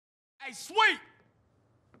Hey, Sweet!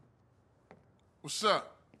 What's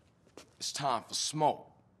up? It's time for smoke.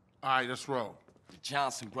 All right, let's roll. The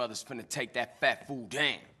Johnson brothers finna take that fat fool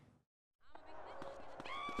down.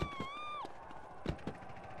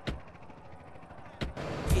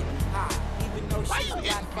 Getting hot, even though she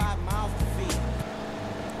got 5 miles to feed.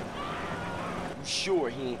 You sure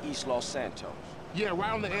he in East Los Santos? Yeah,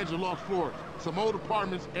 right on the edge of Lost Forest. Some old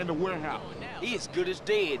apartments and a warehouse. He as good as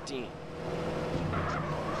dead, then.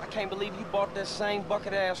 I can't believe you bought that same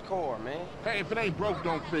bucket-ass car, man. Hey, if it ain't broke,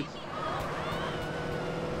 don't fix it.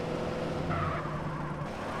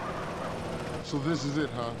 So this is it,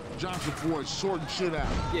 huh? Johnson boys sorting shit out.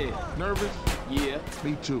 Yeah. Nervous? Yeah.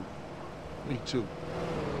 Me too. Me too.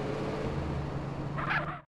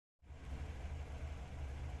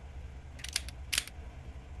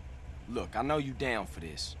 Look, I know you down for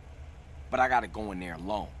this, but I gotta go in there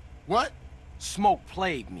alone. What? Smoke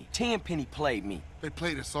played me. Tenpenny played me. They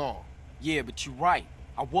played us all. Yeah, but you're right.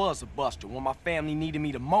 I was a buster when my family needed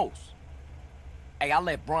me the most. Hey, I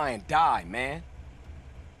let Brian die, man.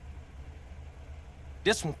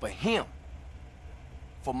 This one for him.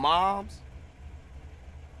 For Moms.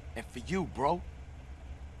 And for you, bro.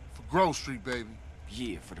 For Grove Street, baby.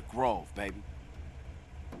 Yeah, for the Grove, baby.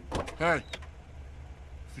 Hey,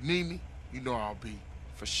 if you need me, you know I'll be.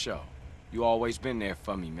 For sure. You always been there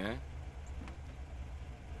for me, man.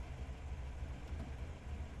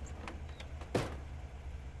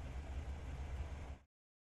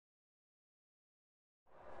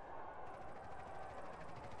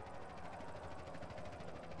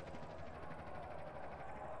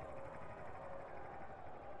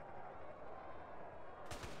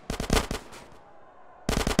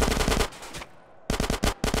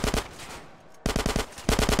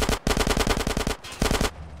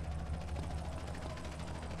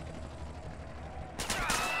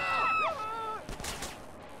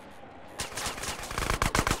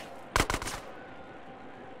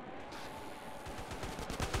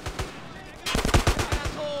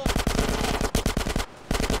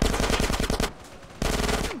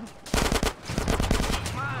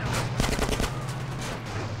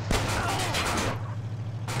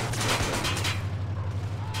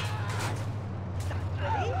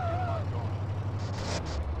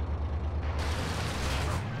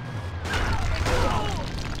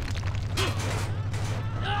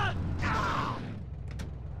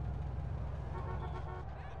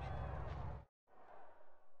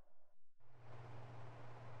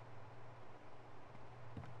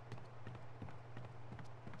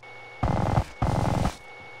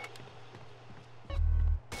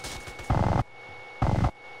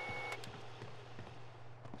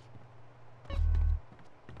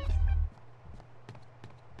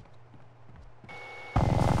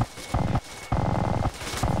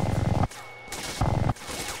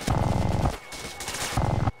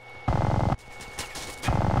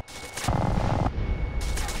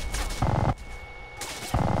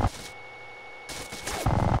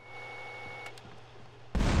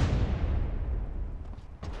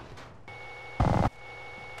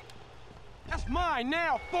 Mine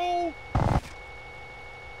now, fool!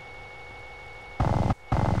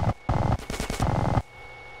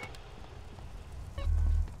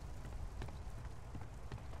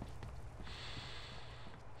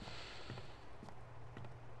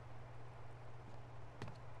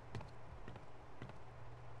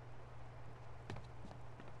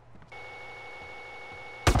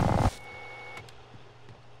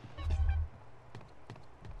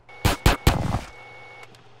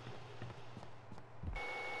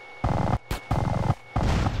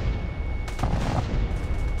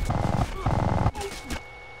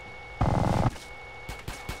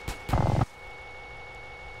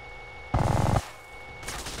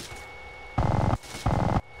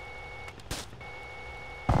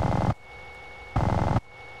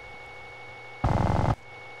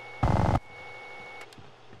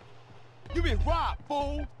 You been robbed,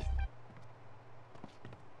 fool!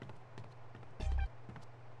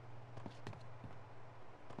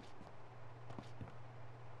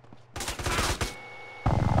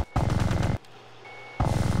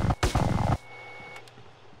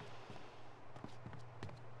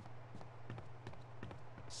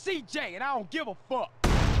 CJ, and I don't give a fuck.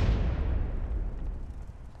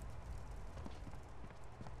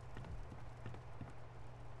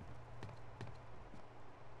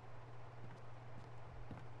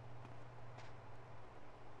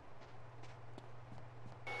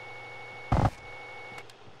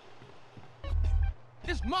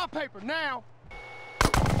 It's my paper now.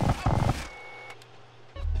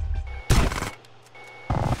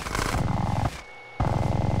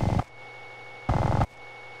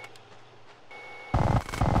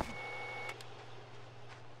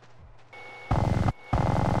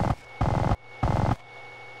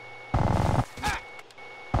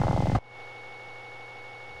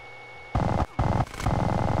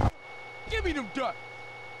 me them ducks.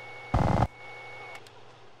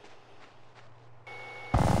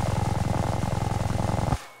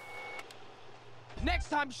 Next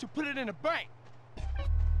time you should put it in a bank.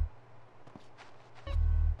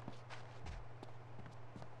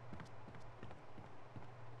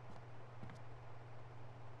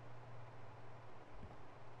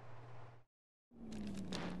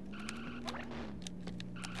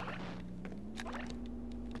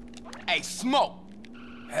 Hey, Smoke!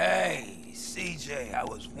 Hey, CJ, I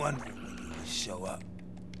was wondering when you would show up.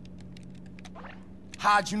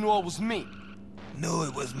 How'd you know it was me? Knew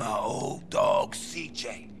it was my old dog,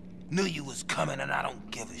 CJ. Knew you was coming and I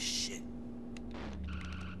don't give a shit.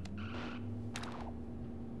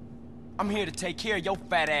 I'm here to take care of your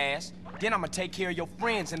fat ass. Then I'm gonna take care of your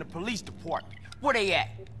friends in the police department. Where they at?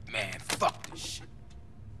 Man, fuck this shit.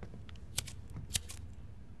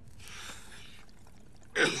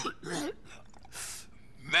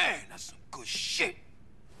 Man, that's some good shit.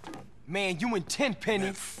 Man, you and Tenpenny.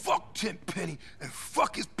 Man, fuck Tenpenny, and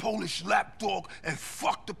fuck his Polish lapdog, and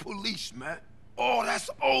fuck the police, man. Oh, that's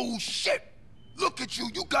old shit. Look at you,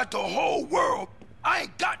 you got the whole world. I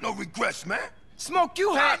ain't got no regrets, man. Smoke,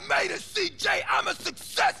 you had... I made it, CJ. I'm a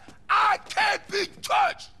success. I can't be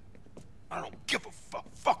touched. I don't give a fuck.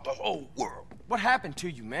 Fuck the whole world. What happened to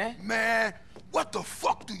you, man? Man, what the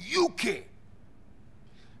fuck do you care?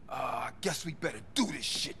 I guess we better do this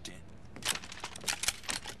shit then.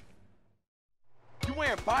 You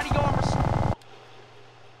wearing body armor?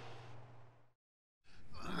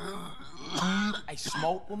 Hey,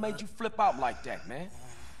 Smoke, what made you flip out like that, man?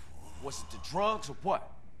 Was it the drugs or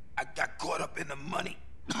what? I got caught up in the money,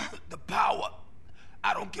 the power.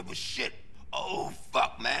 I don't give a shit. Oh,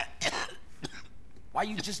 fuck, man. Why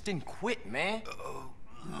you just didn't quit, man?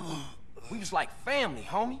 We was like family,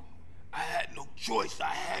 homie. I had no choice. I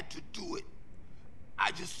had to do it.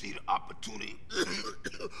 I just see the opportunity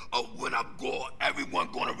of when I'm gone,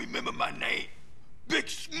 everyone gonna remember my name. Big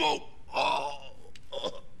Smoke.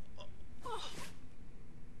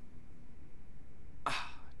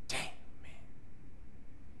 Damn, man.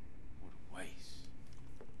 What a waste.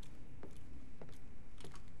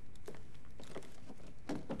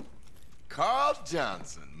 Carl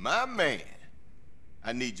Johnson, my man.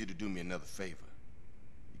 I need you to do me another favor.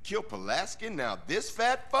 You killed Pulaski, now this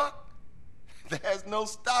fat fuck? There's no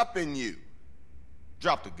stopping you.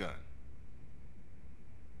 Drop the gun.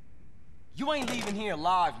 You ain't leaving here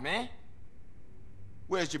alive, man.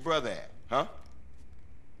 Where's your brother at, huh?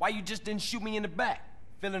 Why you just didn't shoot me in the back?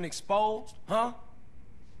 Feeling exposed, huh?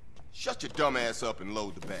 Shut your dumb ass up and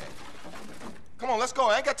load the bag. Come on, let's go.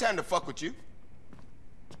 I ain't got time to fuck with you.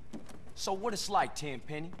 So what it's like,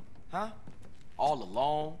 Tenpenny, huh? All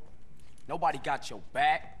alone? Nobody got your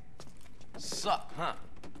back? Suck, huh?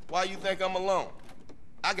 Why you think I'm alone?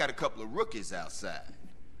 I got a couple of rookies outside.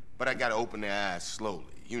 But I gotta open their eyes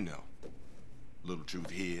slowly, you know. Little truth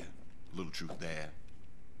here, little truth there.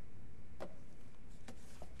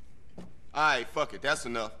 All right, fuck it, that's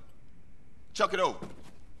enough. Chuck it over.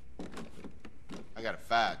 I got a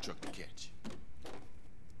fire truck to catch.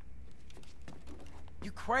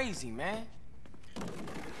 You crazy, man.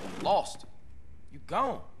 Lost it. You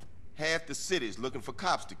gone. Half the city's looking for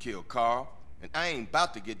cops to kill, Carl. And I ain't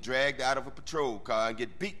about to get dragged out of a patrol car and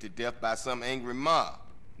get beat to death by some angry mob.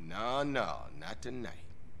 No, not tonight.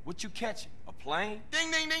 What you catching? A plane?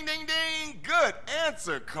 Ding, ding, ding, ding, ding! Good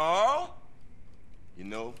answer, Carl! You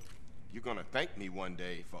know, you're gonna thank me one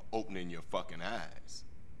day for opening your fucking eyes.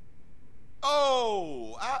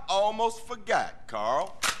 Oh, I almost forgot,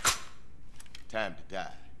 Carl. Time to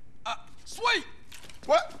die. Sweet!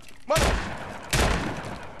 What? Mother...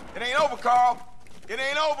 It ain't over, Carl. It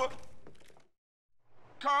ain't over.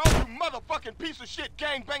 Carl, you motherfucking piece of shit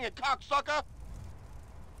gang-banging cocksucker!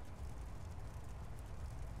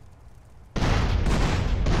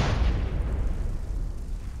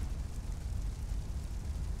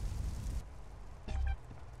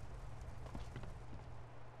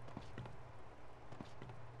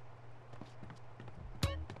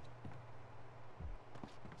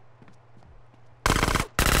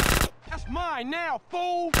 That's mine now,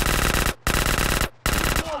 fool!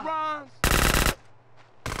 Morons!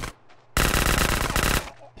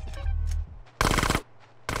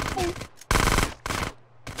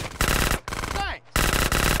 Thanks!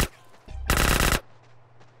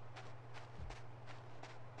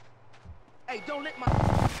 Hey, don't let my...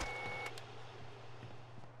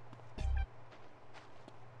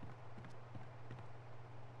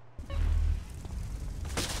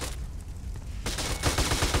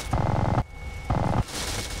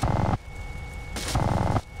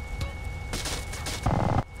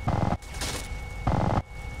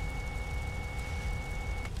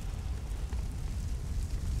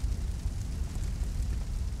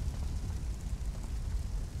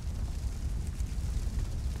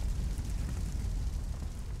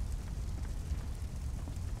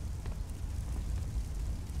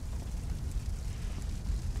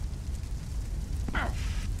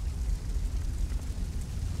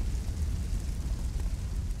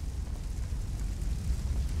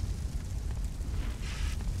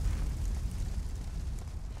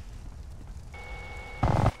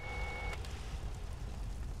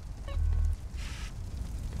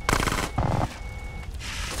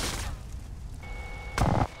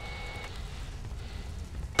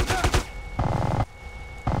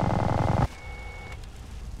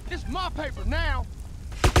 It's my paper now.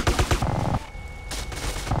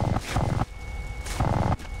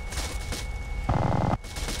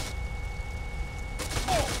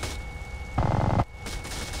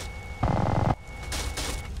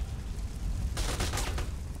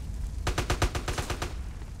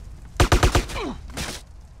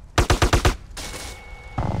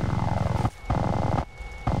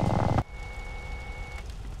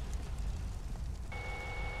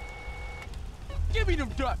 Give me them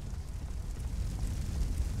ducks.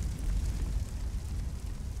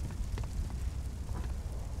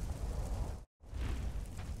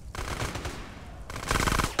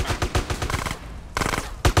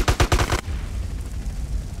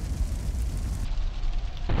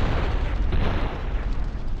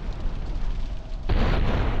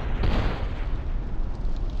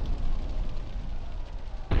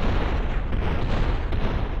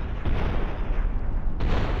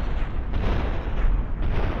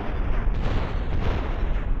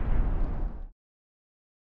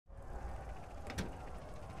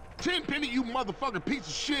 Tenpenny, you motherfucking piece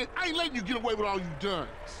of shit. I ain't letting you get away with all you done.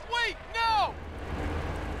 Sweet, no!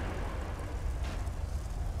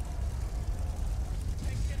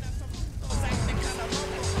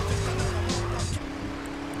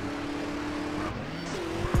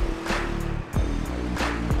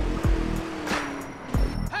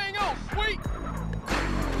 Hang on, Sweet!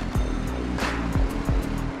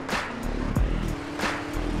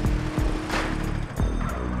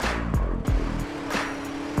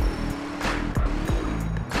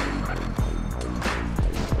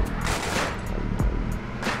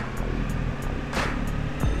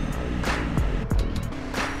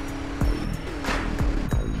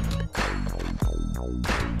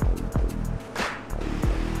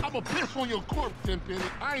 I'ma piss on your corpse, Tenpenny.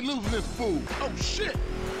 I ain't losing this fool. Oh, shit!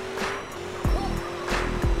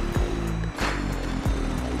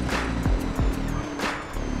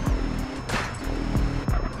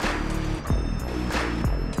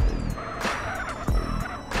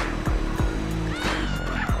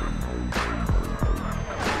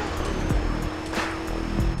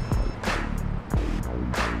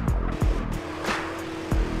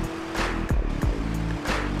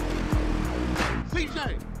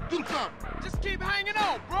 CJ, do something. Just keep hanging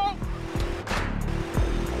on, bro!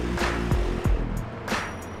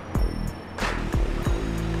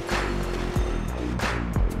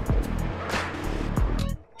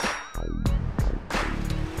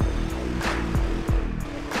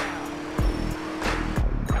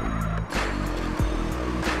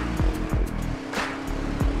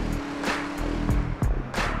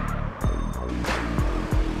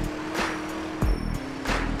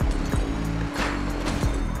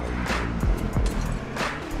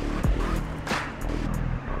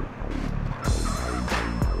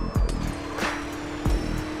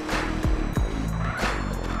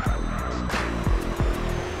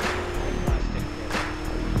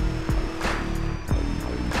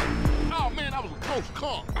 Oh, man, that was a close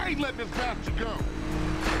call. I ain't letting this bastard go.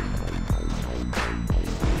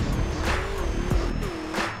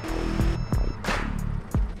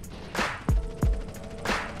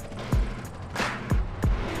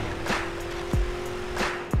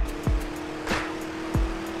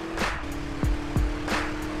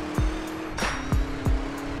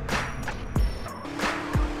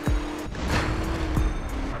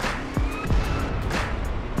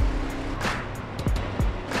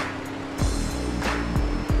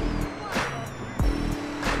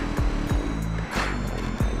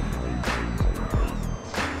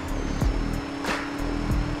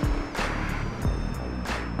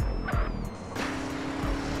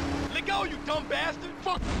 Let go, you dumb bastard!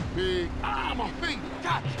 Fuck you, pig. Ah, my feet.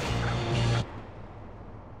 Gotcha!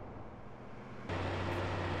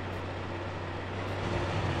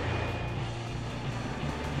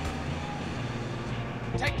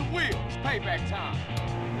 Take the wheel. It's payback time.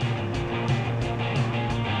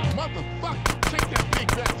 Motherfucker, take that big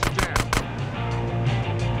bastard down.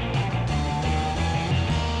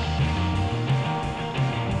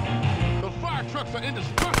 The fire trucks are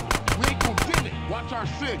indestructible. We ain't gonna get it. Watch our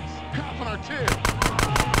six. Cops on our tail.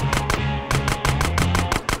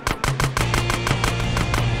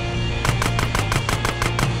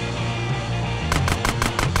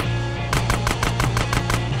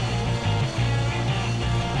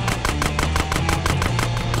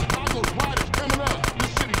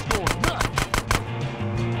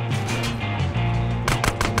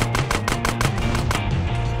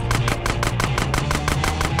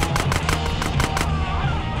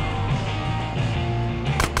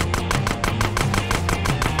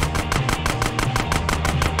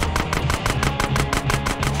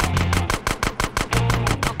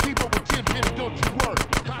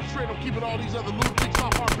 all these other lunatics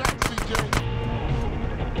off our back, CJ.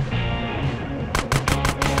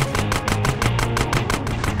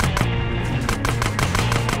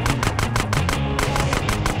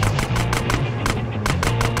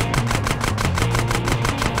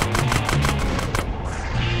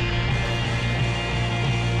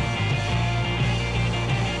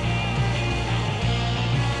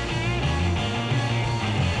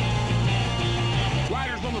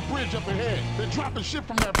 Up ahead. They're dropping shit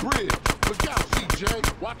from that bridge. Look out,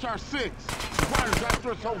 CJ. Watch our six. The riders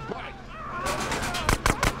after us whole bike.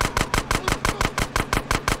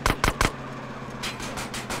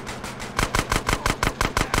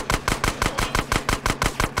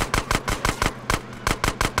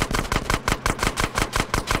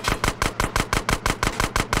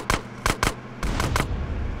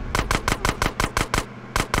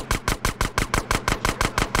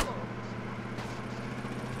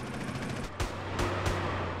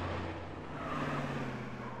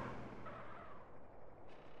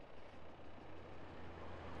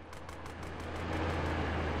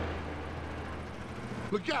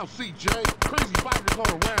 Look out, CJ. Crazy bikers on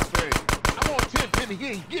a rampage. I'm on 10 penny, he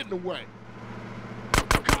ain't getting away.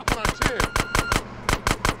 Cop on our tail.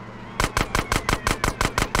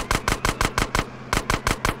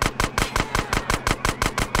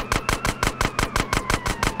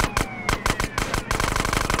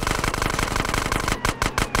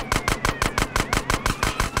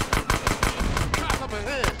 Cop up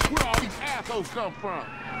ahead. Where all these assholes come from?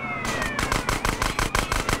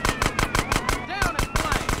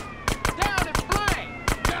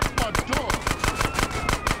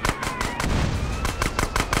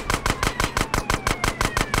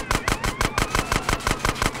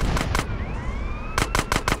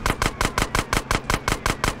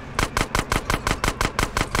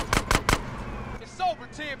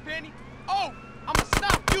 Tenpenny. Oh, I'ma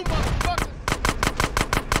stop you, motherfuckers.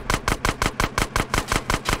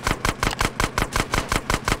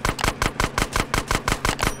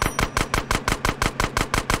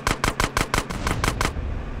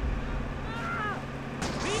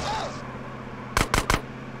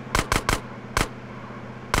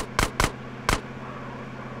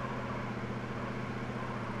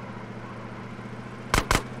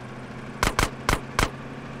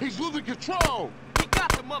 He's losing control. He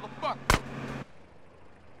got the motherfucker.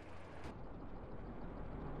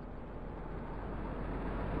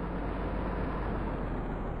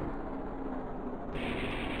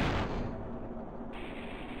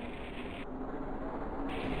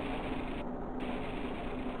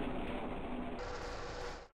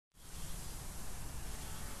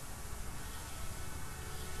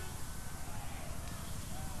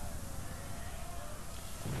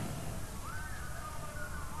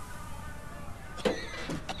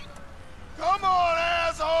 Come on,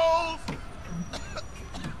 assholes!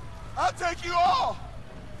 I'll take you all!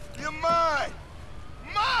 You're mine!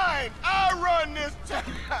 Mine! I run this town!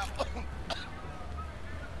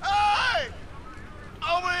 Hey!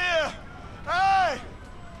 Over here! Hey!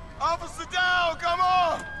 Officer down, come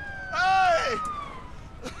on! Hey!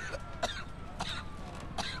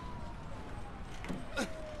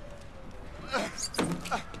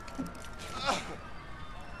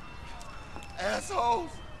 Assholes!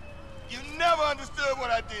 You never understood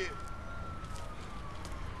what I did.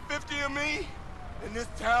 50 of me, and this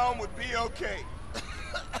town would be okay.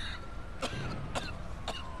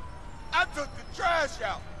 I took the trash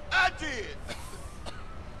out. I did.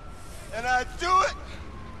 And I'd do it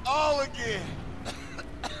all again.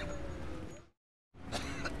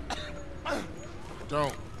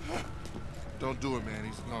 Don't do it, man.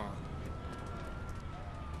 He's gone.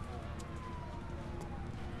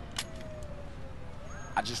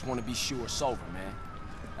 I just want to be sure it's over, man.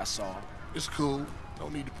 That's all. It's cool.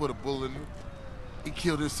 Don't need to put a bullet in him. He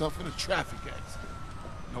killed himself in a traffic accident.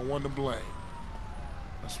 No one to blame.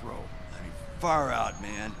 Let's roll. I mean, far out,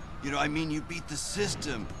 man. You know, I mean, you beat the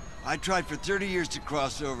system. I tried for 30 years to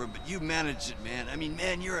cross over, but you managed it, man. I mean,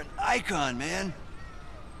 man, you're an icon, man.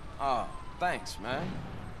 Oh, thanks, man.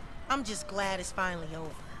 I'm just glad it's finally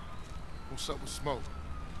over. What's up with Smoke?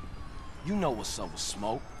 You know what's up with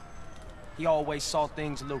Smoke. He always saw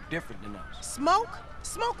things a little different than us. Smoke?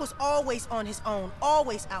 Smoke was always on his own,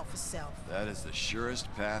 always out for self. That is the surest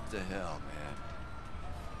path to hell, man.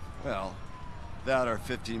 Well, without our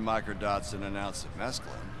 15 microdots and an ounce of mescaline,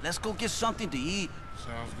 let's go get something to eat.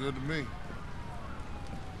 Sounds good to me.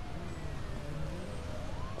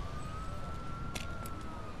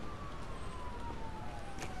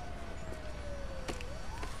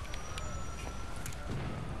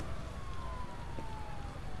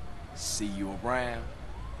 See you around,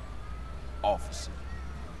 officer.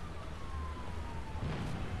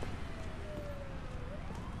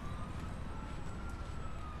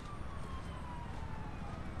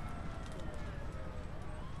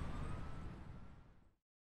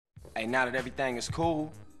 Hey, now that everything is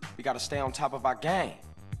cool, we gotta stay on top of our game.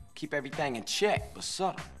 Keep everything in check, but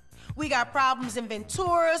subtle. We got problems in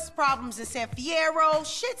Venturas, problems in San Fierro.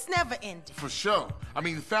 Shit's never ending. For sure. I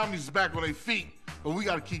mean, the family's back on their feet, but we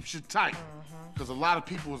gotta keep shit tight. Because a lot of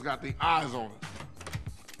people has got their eyes on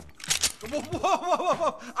us. Whoa, whoa, whoa, whoa,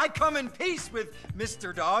 whoa. I come in peace with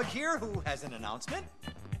Mr. Dog here, who has an announcement.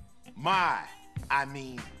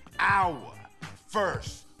 Our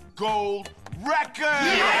first gold record!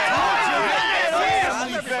 Yeah,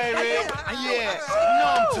 baby! Yeah, you know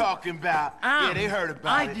what I'm talking about. Yeah, they heard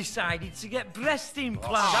about I it. decided to get breast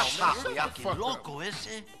implants. Loco,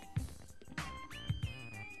 ese.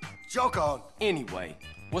 Joke on. Anyway,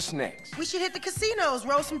 what's next? We should hit the casinos,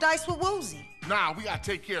 roll some dice with Woozie. Nah, we gotta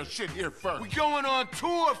take care of shit here first. We going on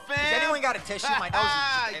tour, fam! Has anyone got a tissue? My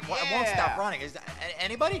nose it won't stop running. Is that,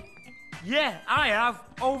 anybody? Yeah, I have.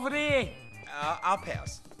 Over there. I'll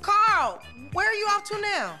pass. Carl, where are you off to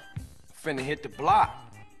now? Finna hit the block.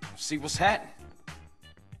 See what's happening.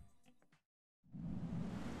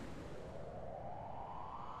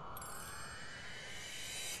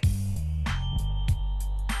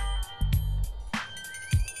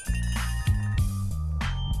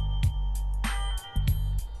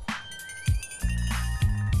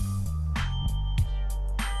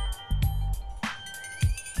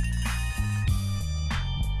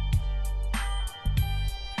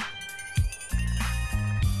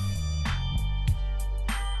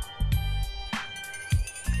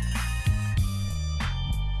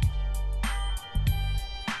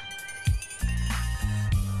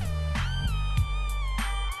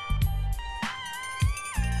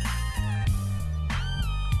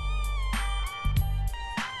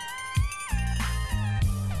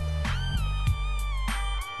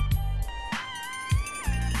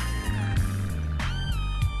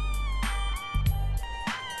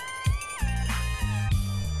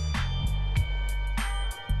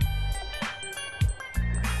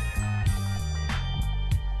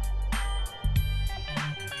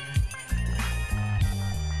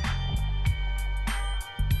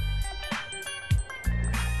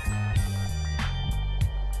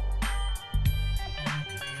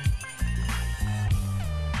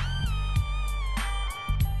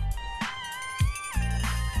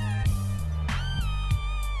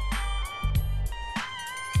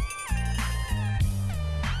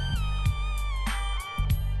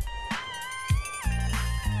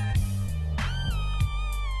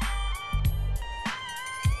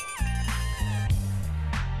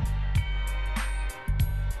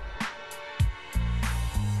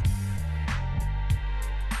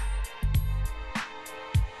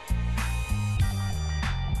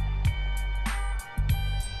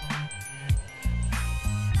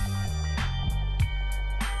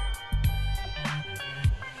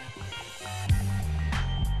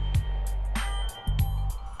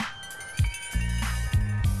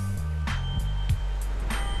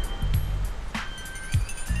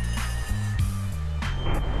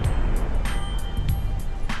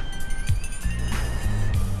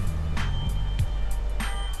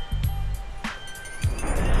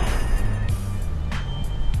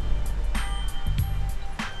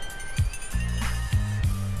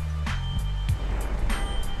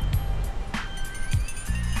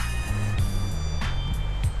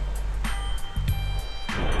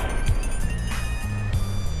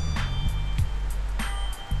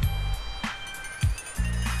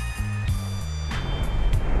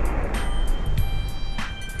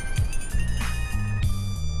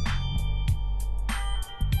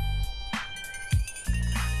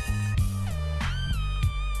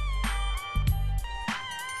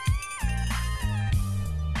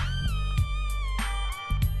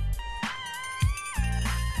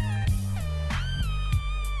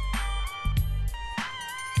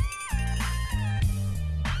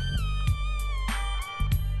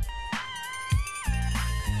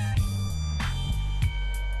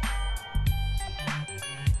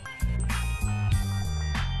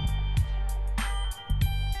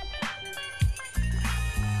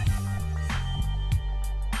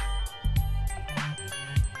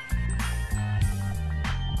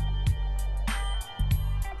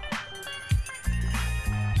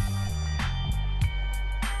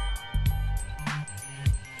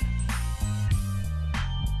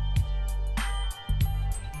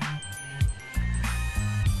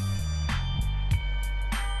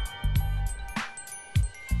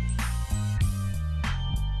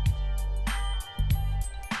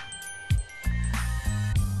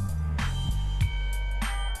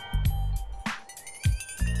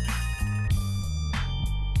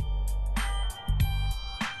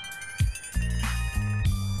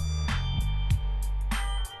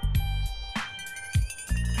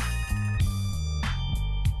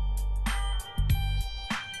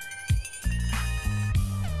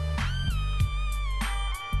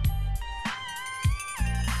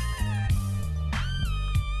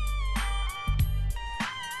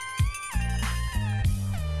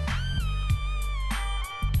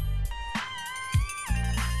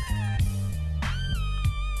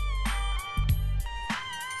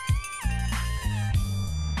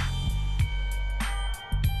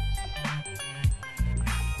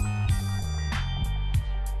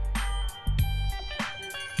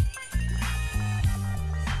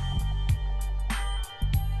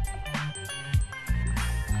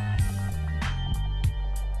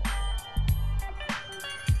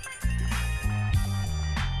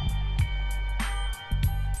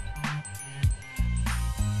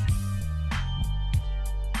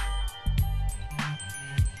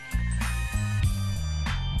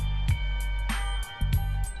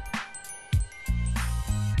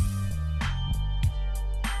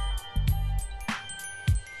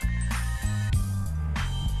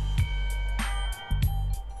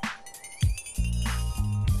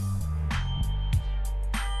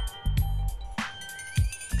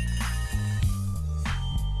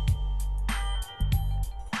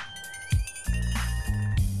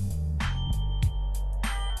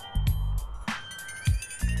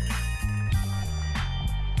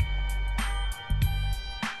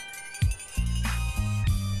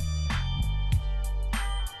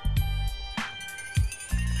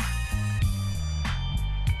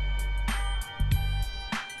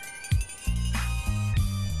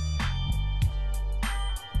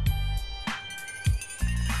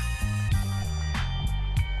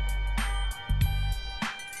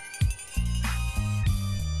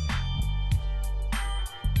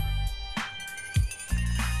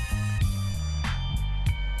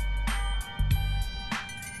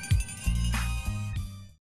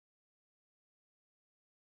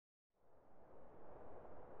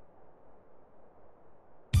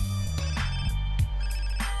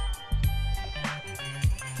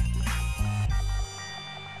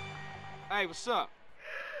 Hey, what's up?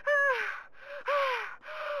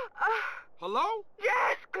 Hello?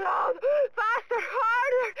 Jess, Claude! Faster,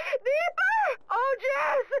 harder, deeper! Oh,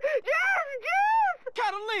 Jess! Jess!